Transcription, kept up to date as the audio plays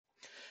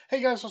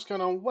Hey guys, what's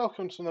going on?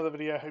 Welcome to another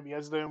video. Hope you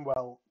guys are doing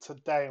well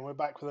today, and we're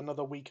back with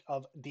another week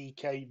of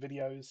DK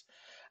videos.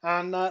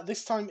 And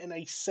this time in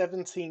a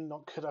 17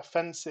 Nokhud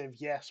offensive.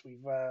 Yes,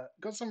 we've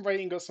got some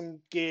rating, got some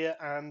gear,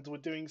 and we're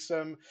doing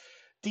some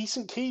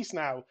decent keys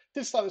now.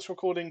 Did start this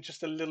recording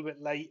just a little bit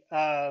late,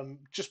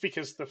 just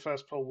because the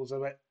first pull was a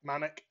bit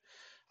manic.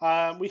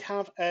 We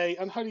have a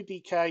Unholy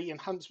DK,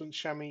 Enhancement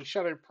Shemi,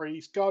 Shadow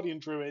Priest, Guardian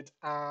Druid,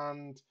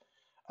 and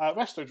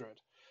Resto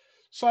Druid.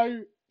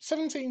 So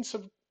 17s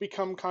have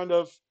become kind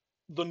of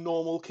the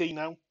normal key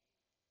now.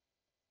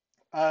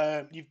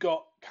 You've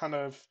got kind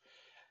of,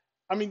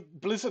 I mean,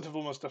 Blizzard have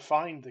almost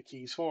defined the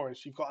keys for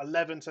us. You've got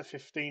 11 to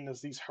 15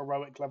 as these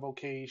heroic level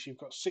keys. You've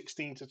got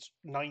 16 to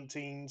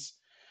 19s,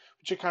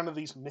 which are kind of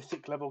these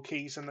mythic level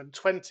keys, and then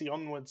 20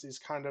 onwards is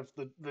kind of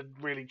the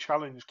really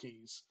challenge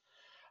keys.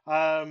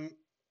 Um,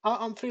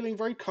 I'm feeling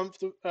very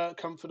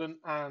confident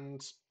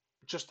and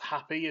just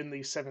happy in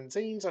these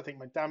 17s. I think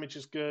my damage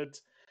is good.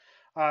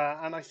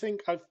 And I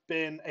think I've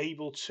been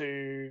able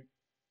to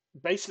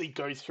basically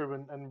go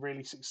through and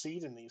really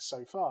succeed in these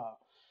so far.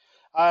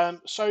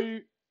 So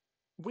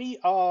we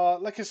are,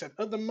 like I said,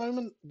 at the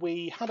moment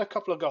we had a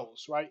couple of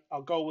goals, right?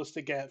 Our goal was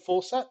to get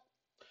full set.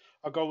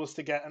 Our goal was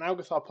to get an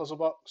Algathar puzzle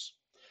box,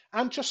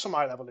 and just some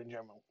eye level in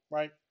general,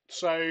 right?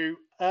 So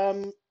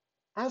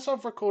as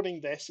of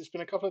recording this, it's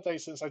been a couple of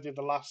days since I did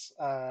the last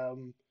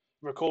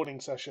recording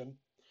session,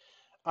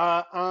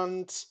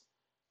 and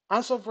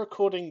as of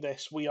recording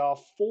this, we are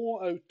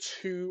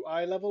 402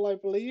 eye level, I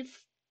believe.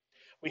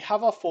 We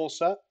have our full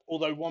set,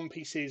 although one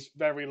PC is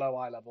very low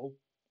eye level.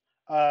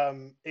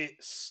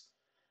 It's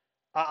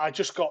I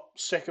just got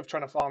sick of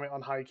trying to farm it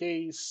on high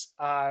keys,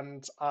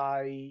 and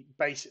I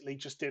basically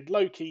just did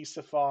low keys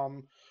to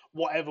farm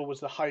whatever was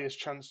the highest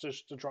chance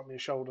to drop me a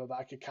shoulder that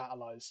I could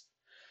catalyze.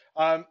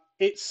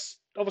 It's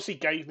obviously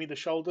gave me the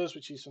shoulders,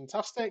 which is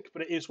fantastic,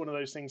 but it is one of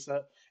those things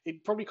that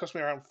it probably cost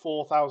me around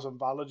 4,000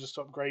 valor just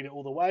to upgrade it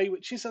all the way,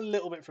 which is a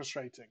little bit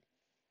frustrating.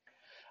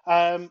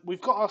 We've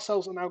got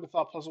ourselves an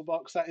Algathar puzzle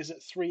box that is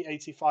at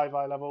 385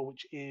 eye level,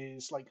 which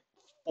is like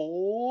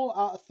 4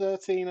 out of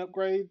 13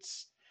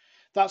 upgrades.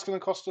 That's going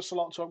to cost us a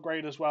lot to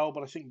upgrade as well,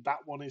 but I think that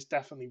one is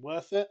definitely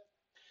worth it.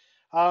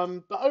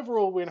 But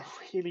overall, we're in a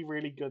really,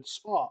 really good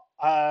spot.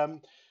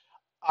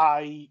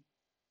 I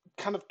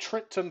kind of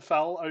tripped and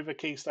fell over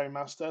Keystone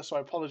Master, so I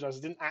apologize.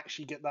 I didn't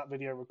actually get that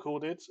video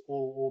recorded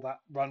or that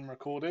run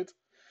recorded.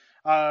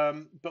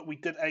 But we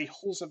did a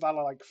Halls of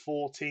Valor like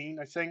 14,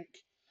 I think,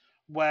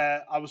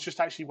 where I was just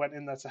actually went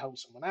in there to help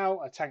someone out.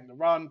 I tanked the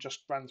run,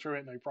 just ran through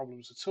it, no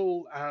problems at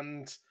all,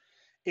 and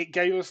it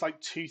gave us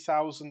like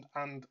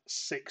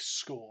 2006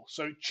 score.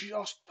 So it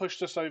just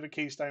pushed us over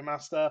Keystone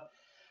Master.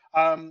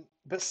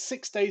 But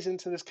 6 days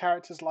into this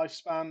character's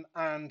lifespan,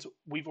 and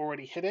we've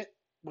already hit it,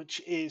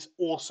 which is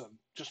awesome,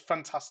 just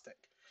fantastic.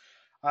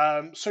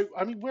 So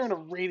I mean, we're in a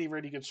really,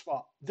 really good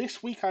spot.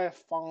 This week I have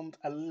farmed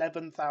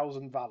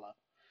 11,000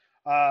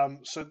 Valor.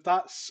 So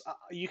that's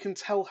you can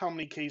tell how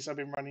many keys I've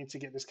been running to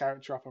get this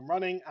character up and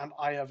running, and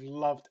I have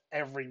loved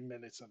every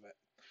minute of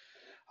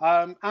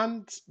it.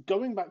 And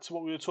going back to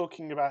what we were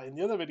talking about in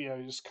the other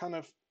videos, kind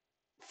of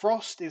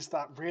Frost is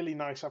that really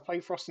nice. I've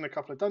played Frost in a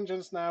couple of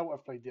dungeons now.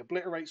 I've played the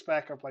Obliterate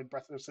spec. I've played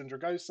Breath of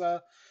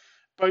Syndragosa.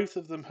 Both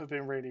of them have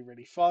been really,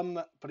 really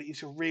fun, but it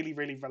is a really,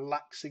 really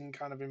relaxing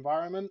kind of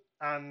environment,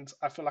 and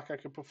I feel like I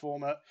could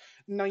perform at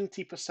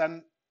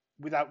 90%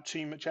 without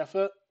too much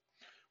effort.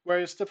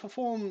 Whereas to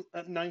perform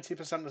at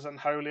 90% as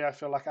Unholy, I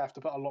feel like I have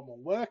to put a lot more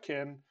work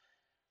in,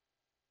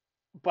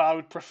 but I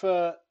would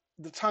prefer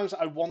the times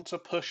that I want to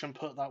push and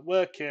put that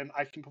work in,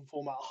 I can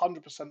perform at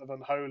 100% of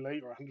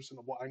Unholy or 100%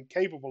 of what I'm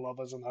capable of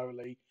as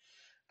Unholy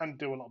and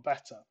do a lot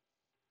better.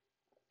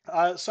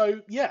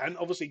 So yeah, and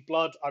obviously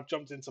Blood, I've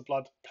jumped into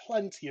Blood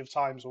plenty of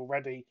times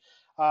already.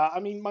 I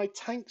mean, my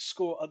tank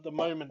score at the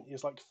moment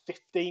is like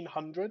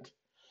 1500,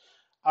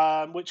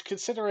 which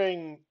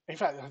considering, in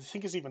fact, I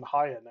think is even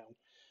higher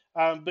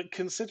now. But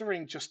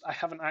considering just I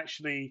haven't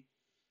actually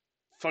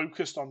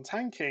focused on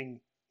tanking,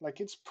 like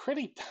it's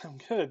pretty damn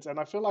good, and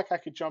I feel like I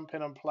could jump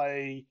in and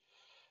play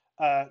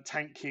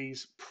tank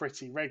keys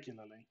pretty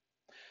regularly.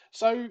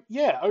 So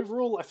yeah,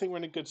 overall, I think we're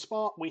in a good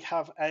spot. We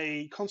have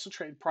a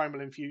concentrated primal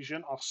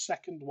infusion, our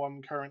second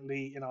one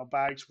currently in our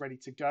bags, ready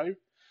to go.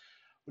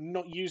 We're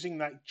not using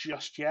that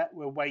just yet.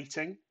 We're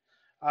waiting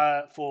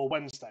for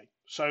Wednesday.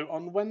 So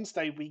on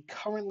Wednesday, we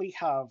currently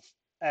have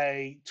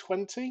a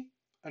 20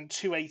 and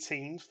two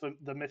 18s for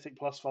the Mythic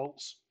Plus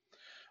vaults.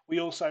 We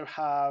also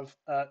have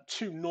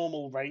two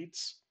normal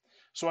raids.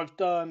 So I've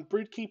done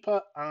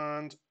Broodkeeper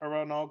and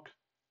Uranog.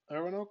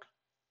 Uranog?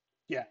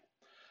 Yeah.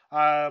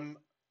 Um,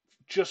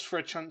 just for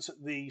a chance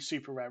at the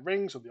super rare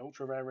rings or the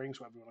ultra rare rings,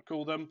 whatever you want to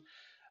call them.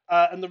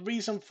 And the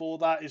reason for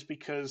that is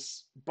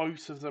because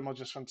both of them are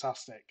just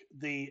fantastic.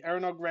 The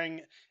Eranog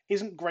ring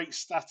isn't great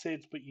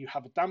statted, but you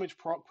have a damage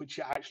proc, which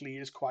actually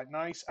is quite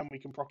nice, and we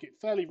can proc it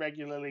fairly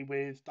regularly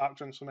with Dark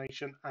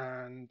Transformation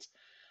and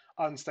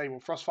Unstable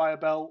Frostfire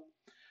Belt.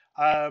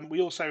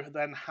 We also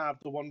then have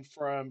the one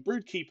from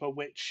Broodkeeper,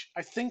 which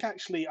I think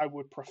actually I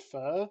would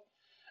prefer,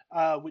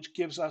 which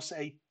gives us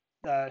a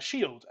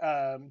shield.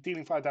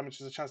 Dealing fire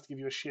damage is a chance to give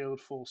you a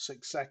shield for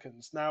 6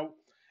 seconds. Now,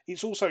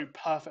 it's also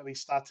perfectly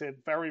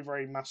statted, very,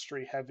 very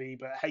mastery heavy,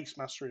 but haste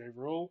mastery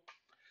overall.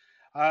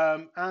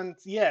 And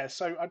yeah,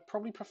 so I'd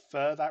probably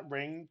prefer that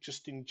ring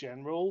just in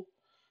general,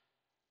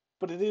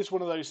 but it is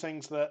one of those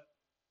things that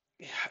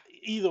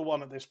either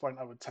one at this point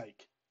I would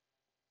take.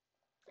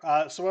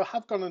 So I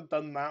have gone and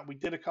done that. We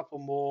did a couple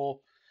more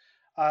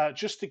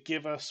just to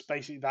give us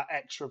basically that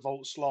extra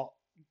vault slot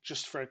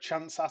just for a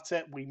chance at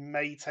it. We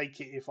may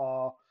take it if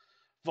our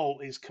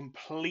vault is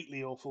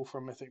completely awful for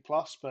a Mythic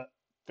Plus, but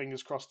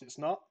fingers crossed it's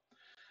not.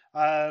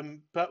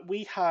 But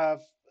we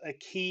have a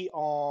key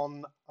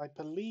on, I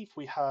believe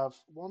we have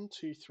 1,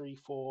 2, 3,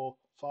 4,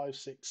 5,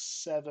 6,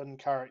 7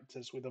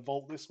 characters with a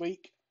vault this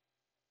week.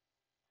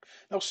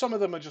 Now, some of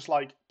them are just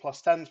like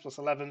plus 10s, plus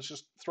 11s,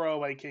 just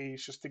throwaway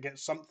keys just to get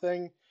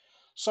something.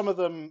 Some of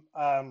them,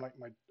 like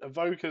my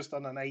Evoker's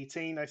done an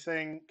 18, I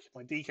think.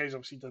 My DK's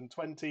obviously done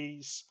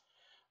 20s.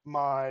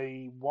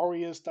 My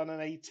Warrior's done an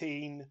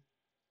 18.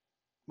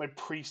 My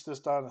Priest has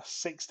done a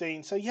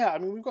 16. So, yeah, I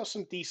mean, we've got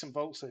some decent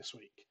vaults this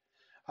week,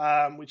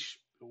 which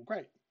all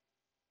great.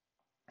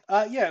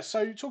 Yeah,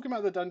 so talking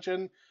about the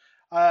dungeon,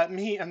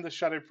 me and the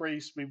Shadow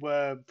Priest, we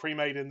were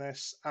pre-made in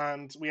this,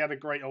 and we had a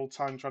great old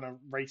time trying to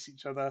race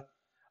each other.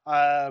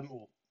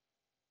 Or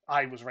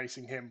I was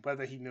racing him,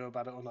 whether he knew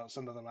about it or not, it's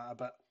another matter.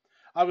 But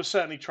I was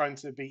certainly trying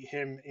to beat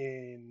him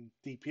in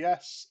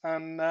DPS,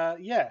 and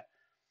yeah,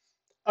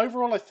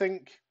 overall, I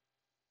think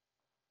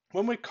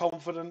when we're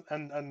confident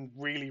and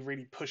really,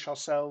 really push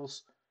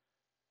ourselves,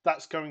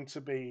 that's going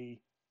to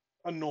be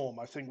a norm.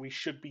 I think we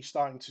should be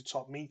starting to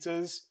top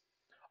meters.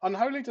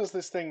 Unholy does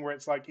this thing where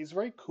it's like it's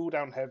very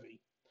cooldown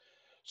heavy.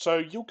 So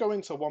you'll go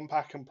into one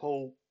pack and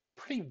pull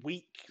pretty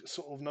weak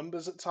sort of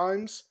numbers at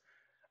times,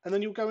 and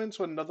then you'll go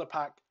into another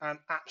pack and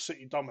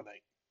absolutely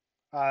dominate.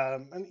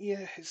 And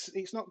yeah,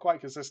 it's not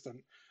quite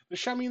consistent. The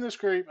Shami in this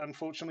group,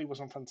 unfortunately,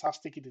 wasn't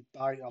fantastic. He did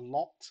die a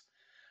lot.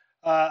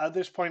 At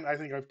this point, I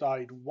think I've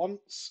died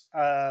once.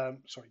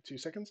 Sorry, 2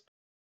 seconds.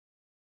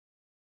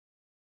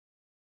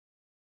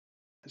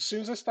 As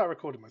soon as I start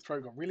recording, my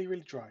throat got really,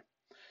 really dry.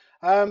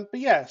 But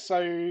yeah,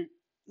 so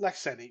like I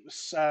said, it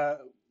was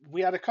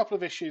we had a couple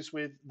of issues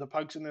with the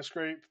pugs in this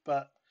group,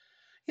 but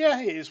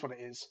yeah, it is what it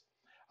is.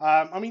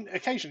 I mean,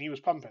 occasionally he was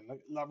pumping.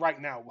 Like right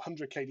now,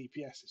 100k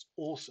DPS is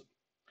awesome.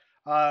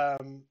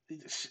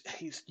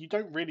 You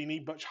don't really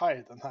need much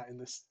higher than that in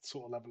this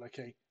sort of level,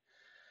 okay?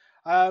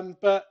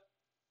 But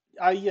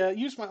I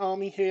use my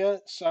army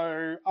here.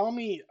 So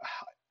army,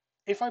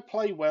 if I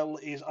play well,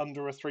 is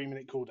under a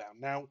 3-minute cooldown.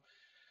 Now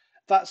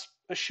that's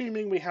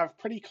assuming we have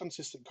pretty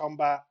consistent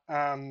combat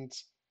and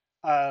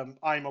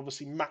I'm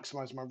obviously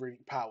maximizing my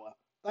runic power.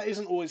 That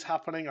isn't always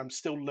happening. I'm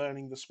still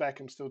learning the spec.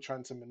 I'm still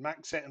trying to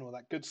min-max it and all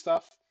that good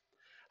stuff.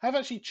 I've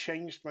actually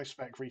changed my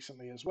spec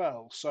recently as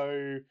well.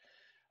 So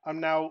I'm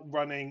now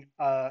running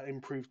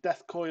improved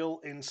death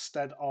coil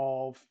instead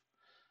of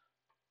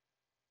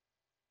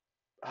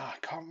I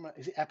can't remember,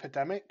 is it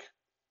epidemic?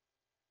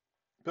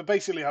 But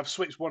basically, I've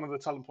switched one of the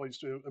talent points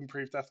to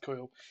improved death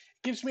coil.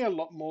 It gives me a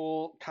lot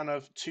more kind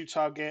of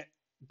two-target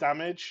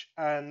damage,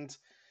 and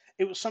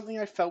it was something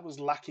I felt was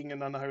lacking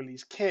in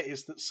Unholy's kit.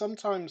 Is that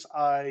sometimes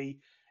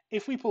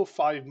if we pull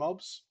 5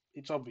 mobs,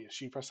 it's obvious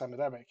you press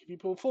epidemic. If you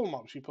pull 4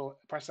 mobs, you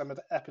press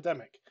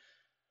epidemic.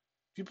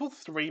 If you pull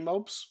 3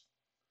 mobs,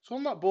 it's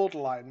on that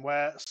borderline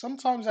where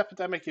sometimes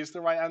epidemic is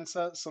the right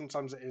answer,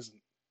 sometimes it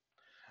isn't.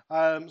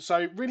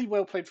 So really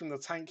well played from the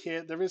tank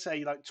here. There is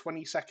a like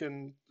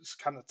 20-second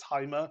kind of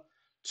timer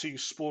to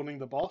spawning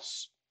the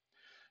boss.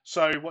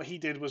 So what he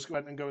did was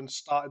went and go and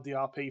started the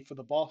RP for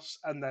the boss,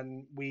 and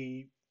then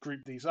we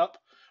grouped these up.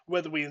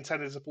 Whether we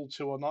intended to pull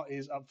 2 or not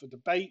is up for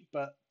debate,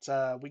 but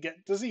we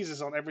get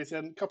diseases on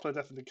everything, a couple of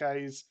death and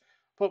decays,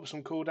 put up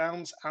some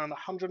cooldowns, and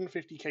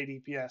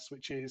 150k DPS,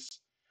 which is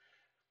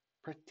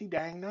pretty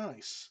dang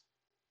nice.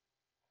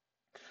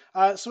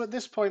 So at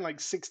this point, like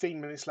 16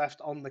 minutes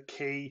left on the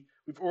key.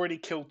 We've already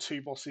killed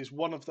 2 bosses.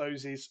 One of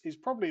those is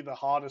probably the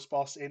hardest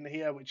boss in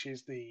here, which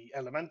is the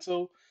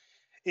Elemental.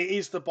 It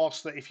is the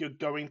boss that if you're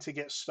going to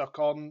get stuck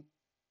on,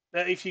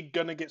 if you're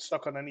going to get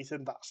stuck on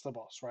anything, that's the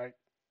boss, right?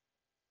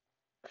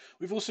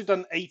 We've also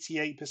done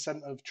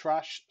 88% of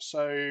trash.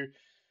 So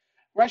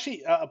we're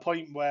actually at a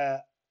point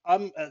where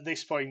I'm at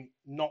this point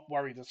not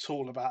worried at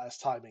all about us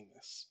timing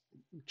this,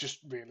 just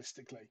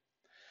realistically.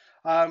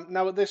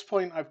 Now at this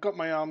point, I've got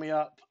my army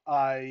up.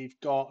 I've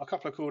got a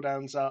couple of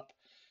cooldowns up.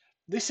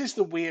 This is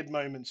the weird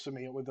moments for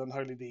me with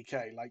Unholy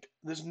DK. Like,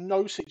 there's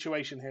no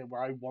situation here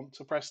where I want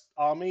to press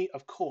army,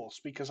 of course,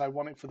 because I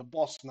want it for the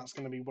boss, and that's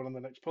going to be one of the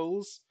next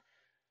pulls.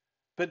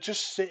 But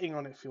just sitting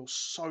on it feels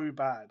so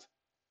bad.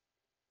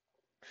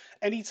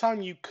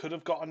 Anytime you could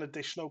have got an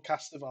additional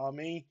cast of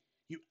army,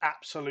 you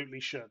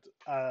absolutely should.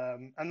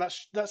 And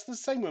that's the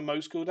same with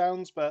most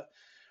cooldowns, but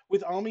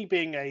with army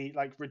being a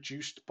like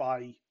reduced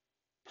by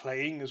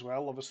playing as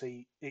well.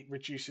 Obviously, it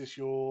reduces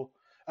your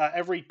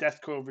every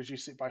death coil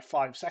reduces it by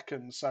 5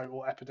 seconds. So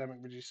or epidemic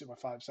reduces it by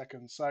 5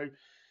 seconds. So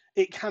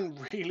it can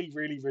really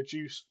really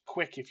reduce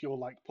quick if you're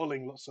like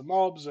pulling lots of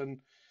mobs and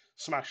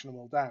smashing them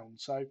all down.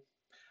 So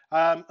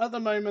at the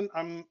moment,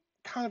 I'm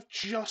kind of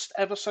just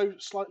ever so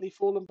slightly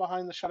fallen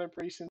behind the Shadow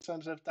Priest in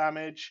terms of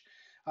damage.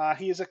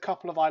 He is a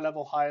couple of eye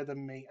level higher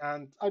than me,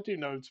 and I do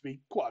know him to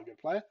be quite a good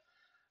player.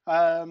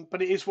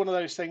 But it is one of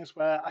those things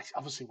where I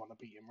obviously want to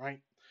beat him,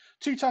 right?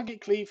 Two target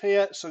cleave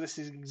here, so this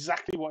is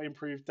exactly what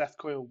improved Death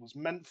Coil was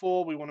meant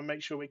for. We want to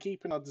make sure we're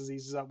keeping our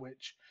diseases up,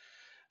 which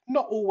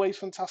not always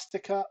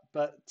fantastic at,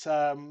 but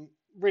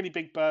really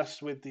big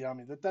burst with the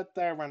Army of the Dead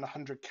there, around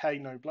 100k,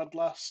 no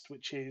Bloodlust,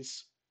 which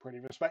is pretty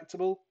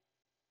respectable.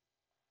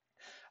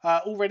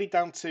 Already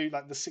down to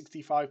like the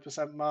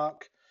 65%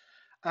 mark.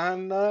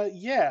 And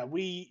yeah,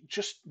 we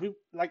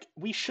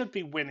should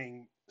be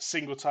winning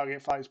single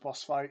target fights,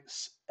 boss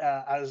fights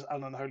as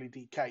an Unholy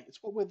DK. It's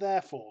what we're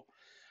there for.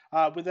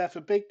 We're there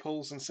for big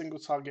pulls and single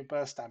target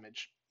burst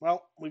damage.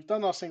 Well, we've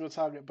done our single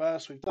target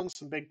burst. We've done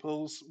some big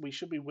pulls. We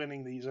should be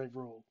winning these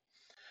overall.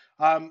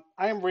 I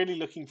am really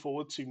looking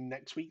forward to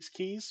next week's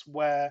keys,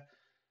 where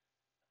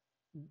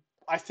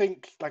I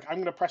think like I'm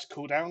going to press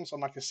cooldowns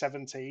on like a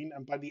 17,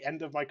 and by the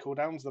end of my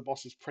cooldowns, the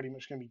boss is pretty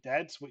much going to be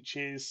dead, which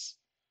is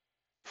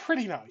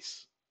pretty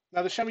nice.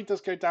 Now the Shami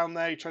does go down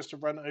there. He tries to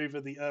run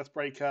over the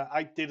Earthbreaker.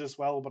 I did as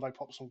well, but I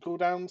popped some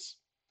cooldowns.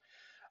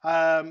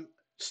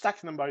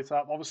 Stacking them both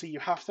up. Obviously, you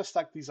have to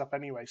stack these up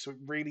anyway, so it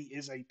really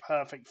is a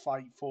perfect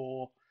fight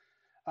for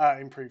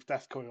improved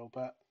Death Coil.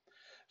 But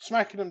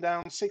smacking them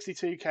down,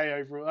 62k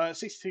overall,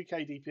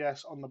 62k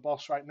DPS on the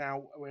boss right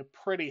now. We're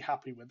pretty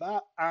happy with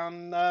that,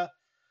 and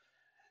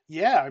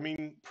yeah, I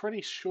mean,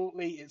 pretty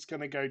shortly it's going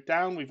to go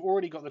down. We've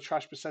already got the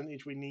trash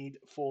percentage we need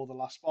for the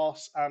last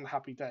boss, and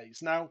happy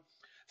days. Now,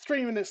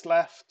 3 minutes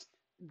left.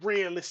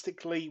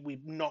 Realistically, we're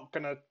not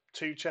going to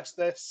two chest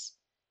this.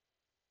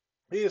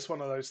 It is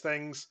one of those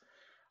things.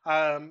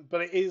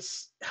 But it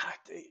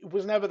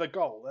was never the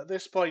goal. At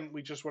this point,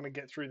 we just want to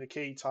get through the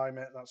key, time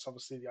it. That's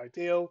obviously the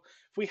ideal.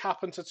 If we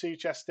happen to two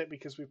chest it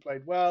because we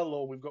played well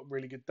or we've got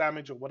really good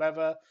damage or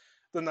whatever,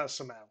 then that's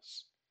something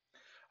else.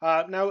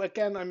 Now,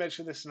 again, I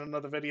mentioned this in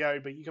another video,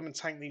 but you come and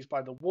tank these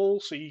by the wall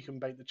so you can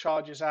bait the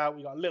charges out.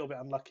 We got a little bit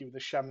unlucky with the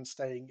Shaman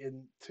staying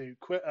in too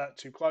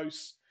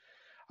close.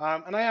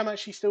 And I am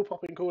actually still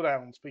popping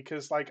cooldowns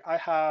because, like, I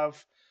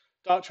have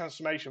Dark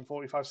Transformation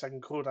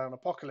 45-second cooldown,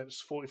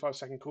 Apocalypse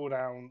 45-second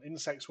cooldown,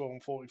 Insect Swarm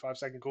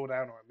 45-second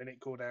cooldown, or a minute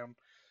cooldown.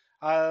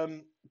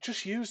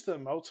 Just use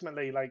them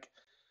ultimately. Like,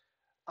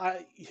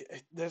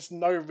 there's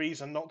no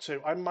reason not to.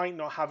 I might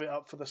not have it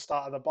up for the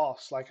start of the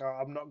boss. Like,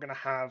 I'm not going to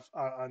have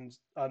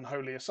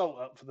Unholy Assault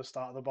up for the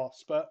start of the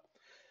boss. But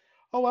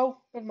oh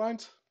well, never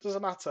mind.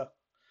 Doesn't matter.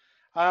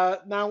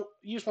 Now,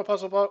 use my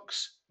puzzle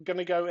box. Going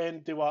to go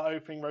in, do our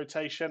opening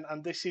rotation,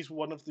 and this is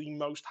one of the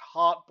most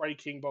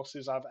heartbreaking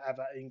bosses I've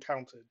ever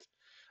encountered.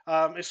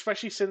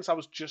 Especially since I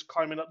was just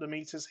climbing up the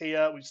meters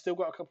here. We've still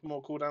got a couple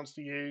more cooldowns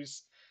to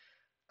use,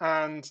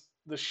 and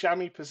the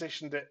Shami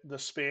positioned the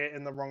spear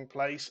in the wrong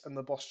place, and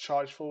the boss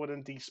charged forward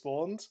and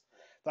despawned.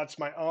 That's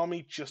my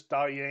army just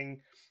dying.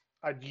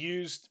 I'd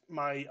used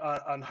my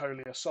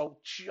Unholy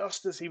Assault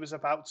just as he was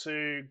about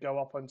to go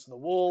up onto the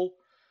wall,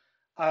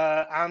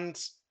 and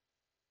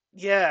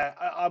yeah,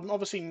 I'm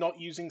obviously not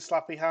using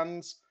slappy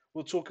hands.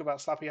 We'll talk about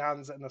slappy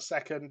hands in a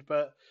second,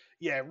 but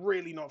yeah,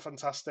 really not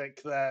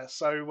fantastic there.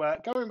 So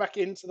going back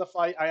into the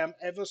fight, I am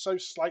ever so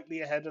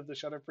slightly ahead of the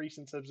Shadow Priest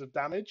in terms of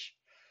damage.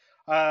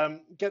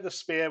 Get the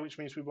spear, which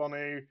means we want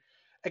to.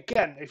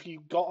 Again, if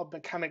you've got a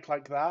mechanic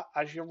like that,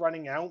 as you're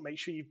running out, make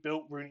sure you've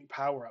built runic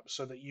power up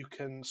so that you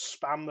can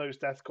spam those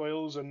death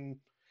coils and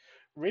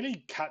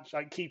really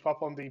keep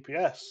up on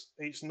DPS.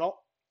 It's not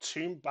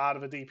too bad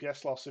of a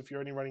DPS loss if you're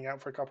only running out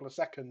for a couple of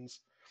seconds.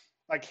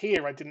 Like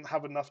here, I didn't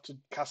have enough to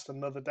cast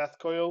another death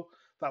coil.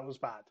 That was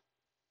bad.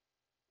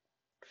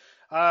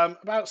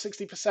 About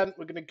 60%,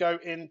 we're going to go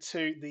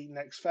into the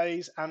next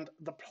phase, and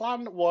the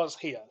plan was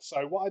here.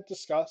 So what I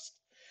discussed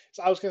is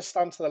I was going to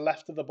stand to the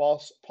left of the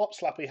boss, pop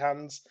slappy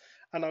hands,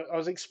 and I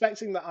was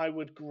expecting that I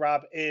would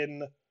grab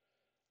in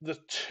the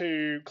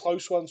two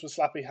close ones with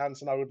slappy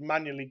hands, and I would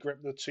manually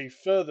grip the two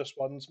furthest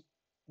ones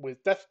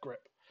with death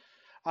grip.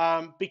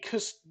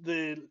 Because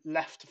the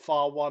left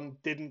far one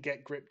didn't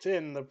get gripped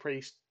in, the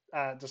priest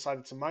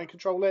decided to mind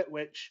control it,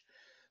 which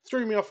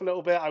threw me off a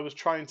little bit. I was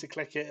trying to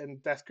click it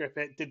and death grip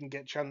it, didn't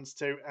get a chance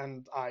to,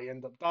 and I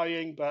end up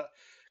dying. But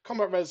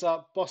combat res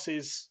up,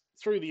 bosses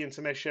through the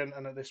intermission,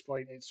 and at this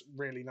point it's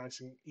really nice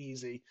and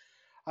easy.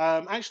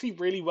 Actually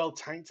really well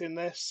tanked in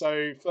this.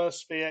 So first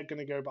spear, going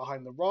to go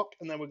behind the rock,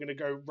 and then we're going to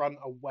go run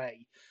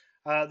away.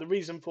 The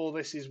reason for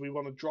this is we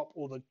want to drop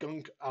all the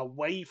gunk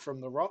away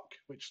from the rock,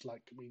 which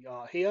like we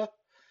are here.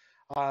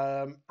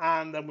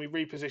 And then we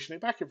reposition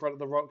it back in front of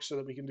the rock so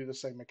that we can do the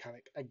same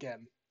mechanic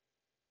again.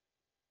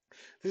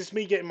 This is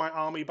me getting my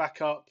army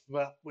back up,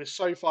 but we're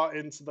so far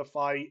into the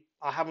fight.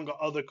 I haven't got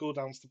other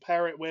cooldowns to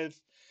pair it with.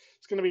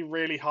 It's going to be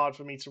really hard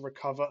for me to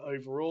recover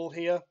overall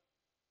here.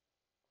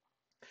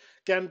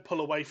 Again,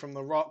 pull away from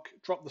the rock,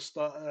 drop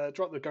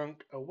the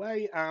gunk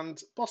away,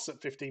 and boss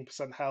at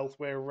 15% health.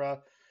 We're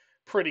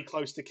pretty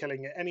close to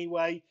killing it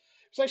anyway.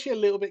 It's actually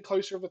a little bit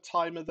closer of a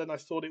timer than I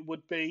thought it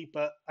would be,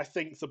 but I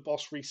think the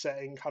boss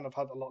resetting kind of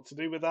had a lot to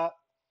do with that.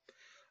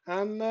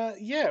 And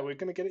yeah, we're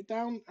going to get it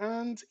down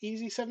and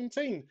easy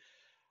 17.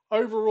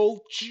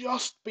 Overall,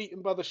 just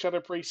beaten by the Shadow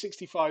Priest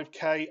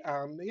 65k,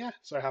 and yeah,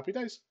 so happy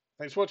days.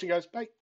 Thanks for watching, guys. Bye.